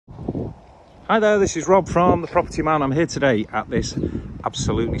Hi there, this is Rob from The Property Man. I'm here today at this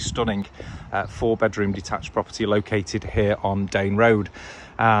absolutely stunning 4-bedroom detached property located here on Dane Road.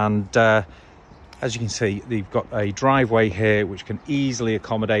 And as you can see, they've got a driveway here which can easily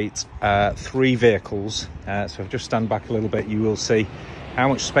accommodate 3 vehicles. So if I just stand back a little bit, you will see how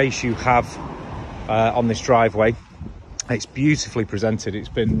much space you have on this driveway. It's beautifully presented. It's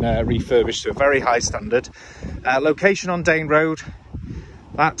been refurbished to a very high standard. Location on Dane Road.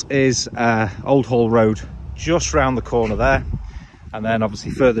 That is Old Hall Road, just round the corner there. And then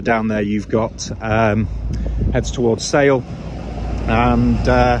obviously further down there you've got heads towards Sale and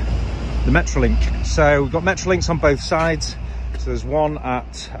the Metrolink. So we've got Metrolinks on both sides. So there's one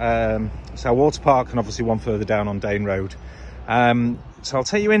at Sale Water Park and obviously one further down on Dane Road. So I'll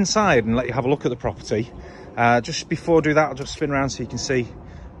take you inside and let you have a look at the property. Just before I do that, I'll just spin around so you can see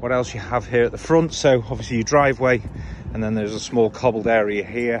what else you have here at the front. So obviously your driveway, and then there's a small cobbled area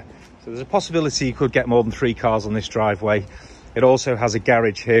here. So there's a possibility you could get more than 3 cars on this driveway. It also has a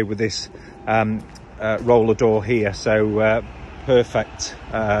garage here with this roller door here, so perfect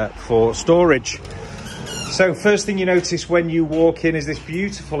for storage. So first thing you notice when you walk in is this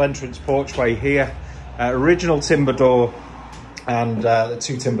beautiful entrance porchway here. Original timber door and the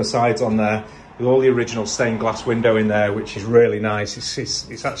 2 timber sides on there, with all the original stained glass window in there, which is really nice.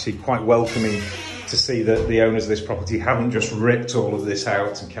 It's actually quite welcoming to see that the owners of this property haven't just ripped all of this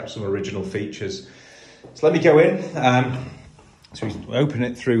out and kept some original features. So let me go in. So we open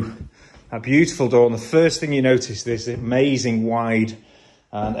it through that beautiful door, and the first thing you notice, this amazing wide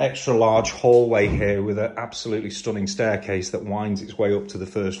and extra large hallway here with an absolutely stunning staircase that winds its way up to the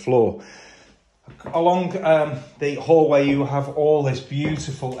first floor. Along the hallway you have all this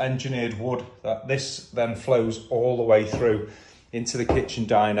beautiful engineered wood that this then flows all the way through into the kitchen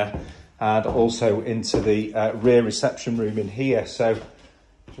diner and also into the rear reception room in here. So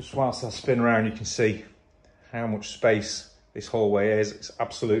just whilst I spin around you can see how much space this hallway is. It's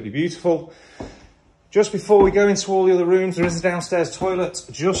absolutely beautiful. Just before we go into all the other rooms, there is a downstairs toilet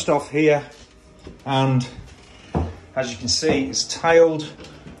just off here, and as you can see it's tiled.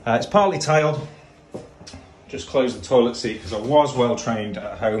 It's partly tiled. Just close the toilet seat because I was well trained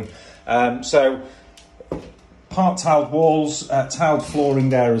at home. So part tiled walls, tiled flooring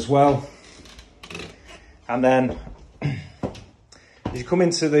there as well. And then as you come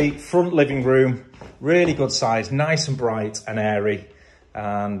into the front living room, really good size, nice and bright and airy,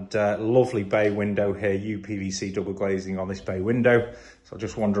 and lovely bay window here, UPVC double glazing on this bay window. So I'll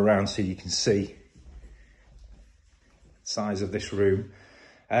just wander around so you can see the size of this room.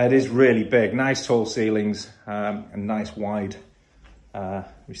 It is really big, nice tall ceilings, and nice wide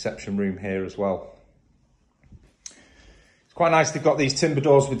reception room here as well. It's quite nice they've got these timber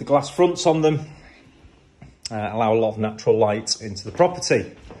doors with the glass fronts on them, allow a lot of natural light into the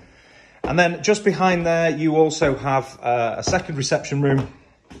property. And then just behind there you also have a second reception room,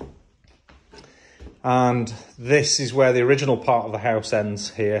 and this is where the original part of the house ends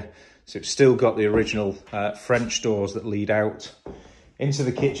here. So it's still got the original French doors that lead out into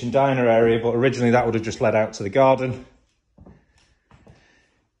the kitchen diner area, but originally that would have just led out to the garden.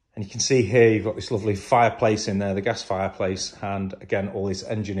 And you can see here you've got this lovely fireplace in there, the gas fireplace, and again all this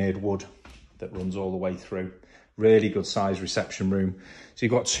engineered wood that runs all the way through. Really good size reception room. So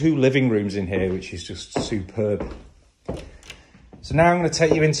you've got 2 living rooms in here, which is just superb. So now I'm going to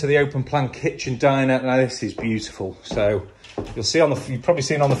take you into the open plan kitchen diner. Now this is beautiful. So you'll see you've probably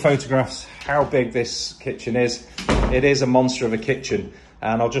seen on the photographs how big this kitchen is. It is a monster of a kitchen,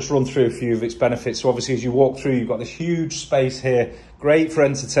 and I'll just run through a few of its benefits. So obviously as you walk through, you've got this huge space here, great for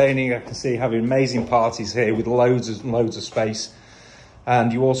entertaining. I can see having amazing parties here with loads and loads of space.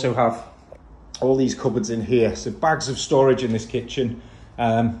 And you also have all these cupboards in here, so bags of storage in this kitchen.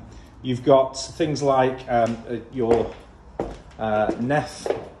 You've got things like your Neff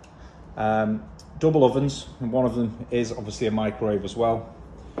double ovens, and one of them is obviously a microwave as well.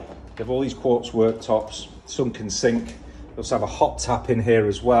 You have all these quartz worktops, sunken sink. You also have a hot tap in here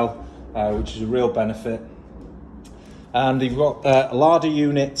as well, which is a real benefit. And you've got a larder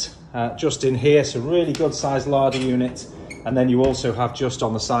unit just in here, so really good sized larder unit. And then you also have just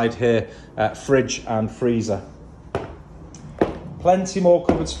on the side here, fridge and freezer. Plenty more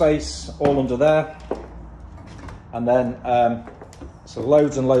cupboard space all under there. And then, so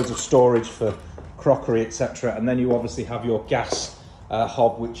loads and loads of storage for crockery, etc. And then you obviously have your gas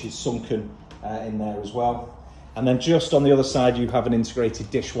hob, which is sunken in there as well. And then just on the other side, you have an integrated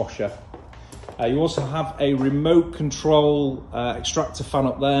dishwasher. You also have a remote control extractor fan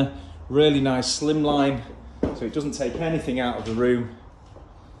up there. Really nice slimline, so it doesn't take anything out of the room.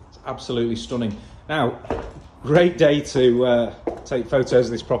 It's absolutely stunning. Now, Great day to take photos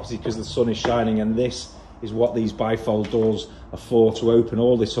of this property because the sun is shining, and this is what these bifold doors are for, to open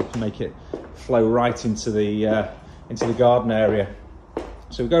all this up and make it flow right into the garden area.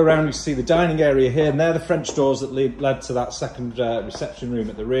 So we go around, you see the dining area here, and they're the French doors that led to that second reception room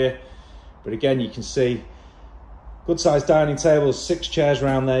at the rear. But again, you can see good sized dining tables, 6 chairs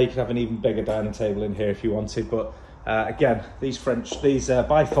around there. You could have an even bigger dining table in here if you wanted. But again, these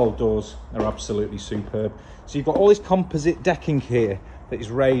bifold doors are absolutely superb. So you've got all this composite decking here that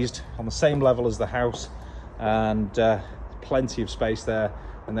is raised on the same level as the house, and plenty of space there.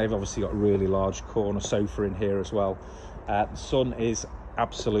 And they've obviously got a really large corner sofa in here as well. The sun is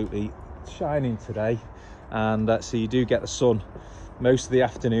absolutely shining today, and so you do get the sun most of the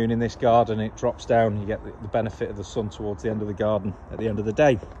afternoon in this garden. It drops down, you get the benefit of the sun towards the end of the garden at the end of the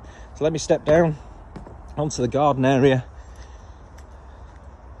day. So let me step down onto the garden area.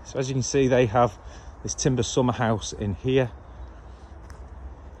 So as you can see, they have this timber summer house in here,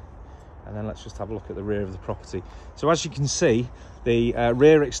 and then let's just have a look at the rear of the property. So as you can see, the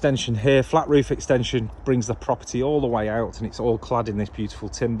rear extension here, flat roof extension, brings the property all the way out, and it's all clad in this beautiful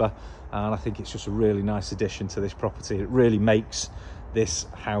timber. And I think it's just a really nice addition to this property. It really makes this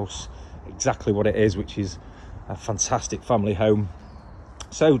house exactly what it is, which is a fantastic family home.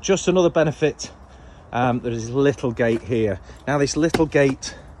 So just another benefit, there is a little gate here. Now this little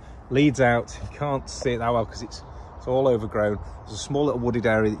gate leads out, you can't see it that well because it's all overgrown. There's a small little wooded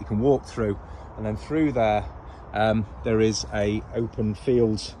area that you can walk through, and then through there there is a open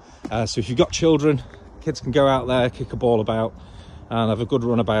fields. So if you've got children, kids can go out there, kick a ball about and have a good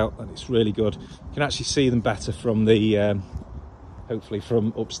run about, and it's really good. You can actually see them better from the hopefully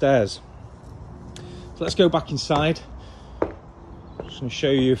from upstairs. So let's go back inside. I'm just going to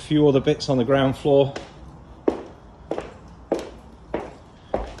show you a few other bits on the ground floor.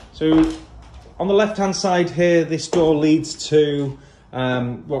 So on the left hand side here, this door leads to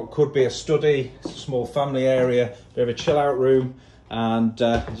what could be a study. It's a small family area, bit of a chill out room, and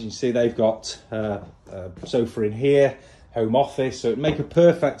as you can see, they've got a sofa in here, home office. So it'd make a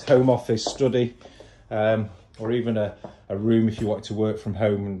perfect home office, study, or even a room if you wanted to work from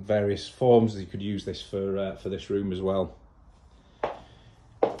home in various forms. You could use this for this room as well.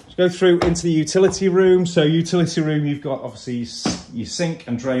 Let's go through into the utility room. So utility room, you've got obviously your sink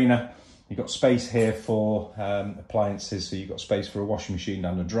and drainer. You've got space here for appliances, so you've got space for a washing machine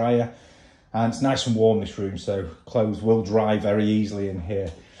and a dryer. And it's nice and warm, this room, so clothes will dry very easily in here.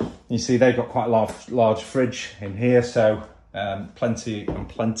 You see they've got quite a large fridge in here, so plenty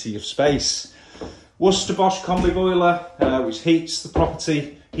of space. Worcester Bosch combi boiler, which heats the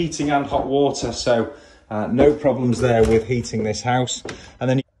property, heating and hot water, so no problems there with heating this house. And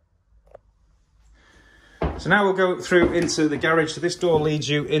then so now we'll go through into the garage. So this door leads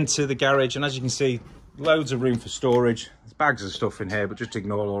you into the garage, and as you can see, loads of room for storage. There's bags of stuff in here, but just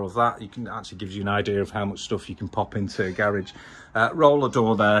ignore all of that. You can actually gives you an idea of how much stuff you can pop into a garage. Roller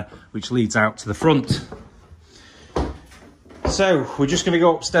door there, which leads out to the front. So we're just going to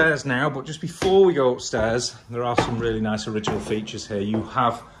go upstairs now, but just before we go upstairs, there are some really nice original features here. You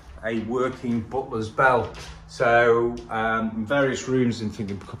have a working butler's bell. So in various rooms, in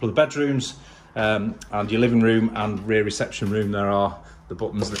thinking a couple of the bedrooms, and your living room and rear reception room, there are the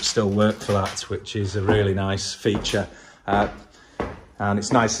buttons that still work for that, which is a really nice feature. And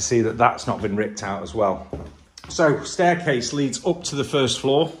it's nice to see that that's not been ripped out as well. So staircase leads up to the first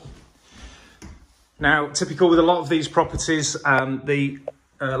floor. Now, typical with a lot of these properties, the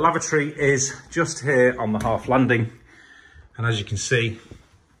lavatory is just here on the half landing. And as you can see,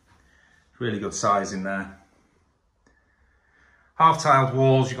 really good size in there. Half tiled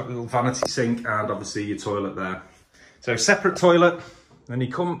walls, you've got a little vanity sink and obviously your toilet there. So separate toilet, then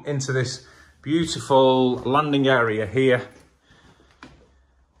you come into this beautiful landing area here.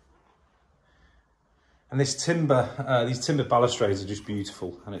 And this timber, these timber balustrades are just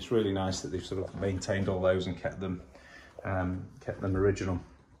beautiful, and it's really nice that they've sort of maintained all those and kept them original.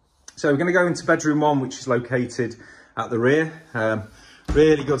 So we're going to go into bedroom 1, which is located at the rear.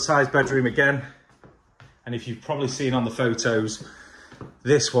 Really good sized bedroom again. And if you've probably seen on the photos,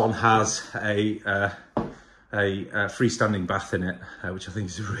 this one has a freestanding bath in it, which I think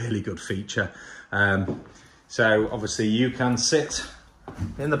is a really good feature. So obviously you can sit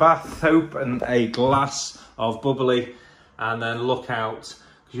in the bath, open a glass of bubbly, and then look out,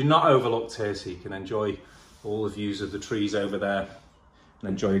 because you're not overlooked here, so you can enjoy all the views of the trees over there and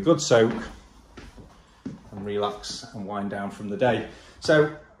enjoy a good soak and relax and wind down from the day.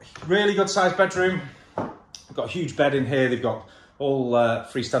 So really good sized bedroom. They've got a huge bed in here. They've got all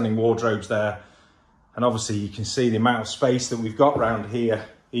freestanding wardrobes there. And obviously you can see the amount of space that we've got around here,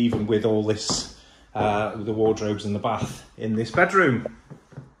 even with all this with the wardrobes and the bath in this bedroom.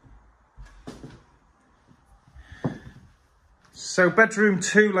 So bedroom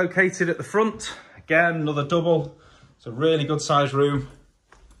 2 located at the front. Again, another double. It's a really good sized room.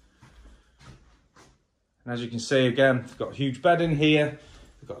 And as you can see, again, we've got a huge bed in here.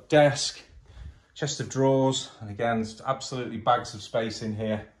 We've got a desk, chest of drawers, and again, there's absolutely bags of space in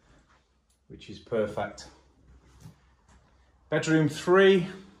here, which is perfect. Bedroom 3,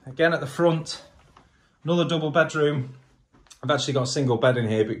 again at the front, another double bedroom. I've actually got a single bed in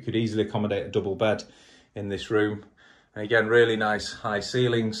here, but you could easily accommodate a double bed in this room. And again, really nice high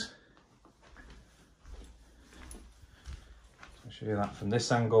ceilings. I'll show you that from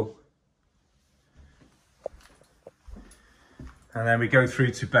this angle. And then we go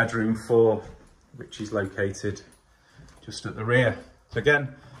through to bedroom 4, which is located just at the rear. So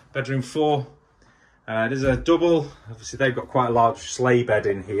again, bedroom 4, it is a double. Obviously they've got quite a large sleigh bed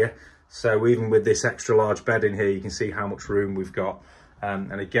in here. So even with this extra large bed in here, you can see how much room we've got.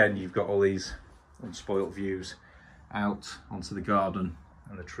 And again, you've got all these unspoilt views out onto the garden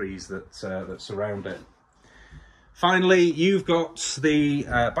and the trees that surround it. Finally, you've got the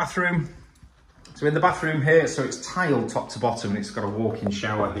bathroom. So in the bathroom here, so it's tiled top to bottom and it's got a walk-in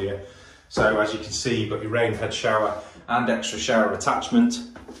shower here. So as you can see, you've got your rain head shower and extra shower attachment.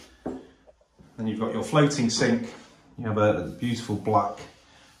 Then you've got your floating sink. You have a beautiful black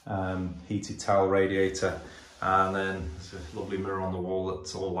heated towel radiator. And then there's a lovely mirror on the wall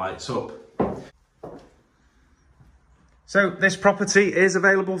that all lights up. So this property is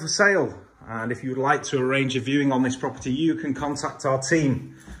available for sale. And if you would like to arrange a viewing on this property, you can contact our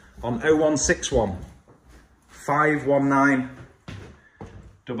team on 0161 519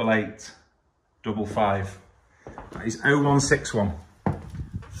 8855. That is 0161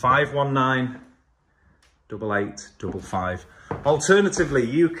 519 8855. Alternatively,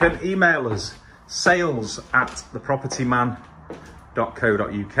 you can email us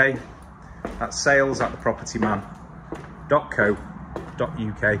sales@thepropertyman.co.uk. That's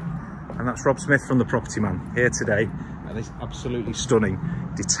sales@thepropertyman.co.uk. And that's Rob Smith from The Property Man here today at this absolutely stunning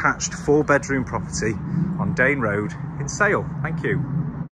detached 4-bedroom property on Dane Road in Sale. Thank you.